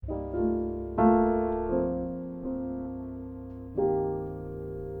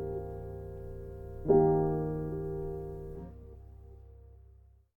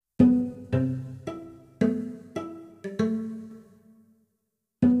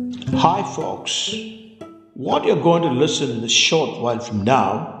Hi, folks. What you're going to listen in a short while from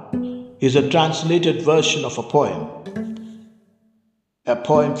now is a translated version of a poem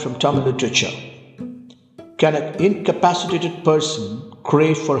from Tamil literature. Can an incapacitated person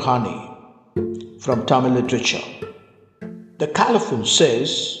crave for honey? From Tamil literature. The colophon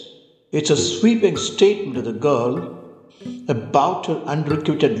says it's a sweeping statement to the girl about her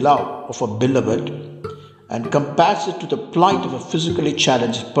unrequited love of a beloved and compares it to the plight of a physically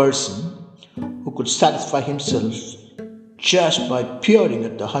challenged person who could satisfy himself just by peering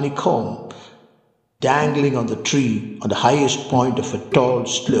at the honeycomb dangling on the tree on the highest point of a tall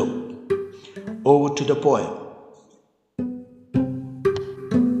slope. Over to the poem.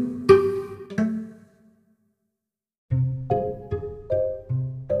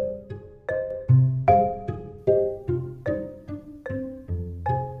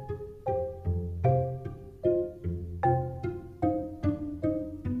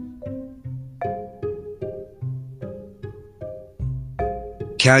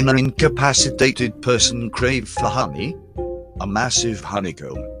 Can an incapacitated person crave for honey? A massive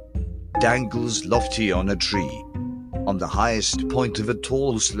honeycomb dangles lofty on a tree, on the highest point of a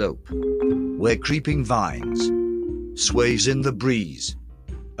tall slope, where creeping vines sways in the breeze.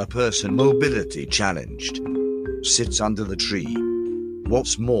 A person mobility challenged sits under the tree.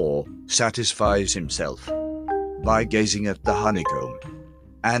 What's more, satisfies himself by gazing at the honeycomb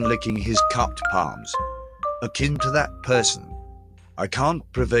and licking his cupped palms. Akin to that person, I can't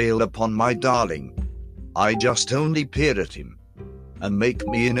prevail upon my darling. I just only peer at him and make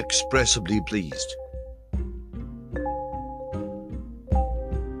me inexpressibly pleased.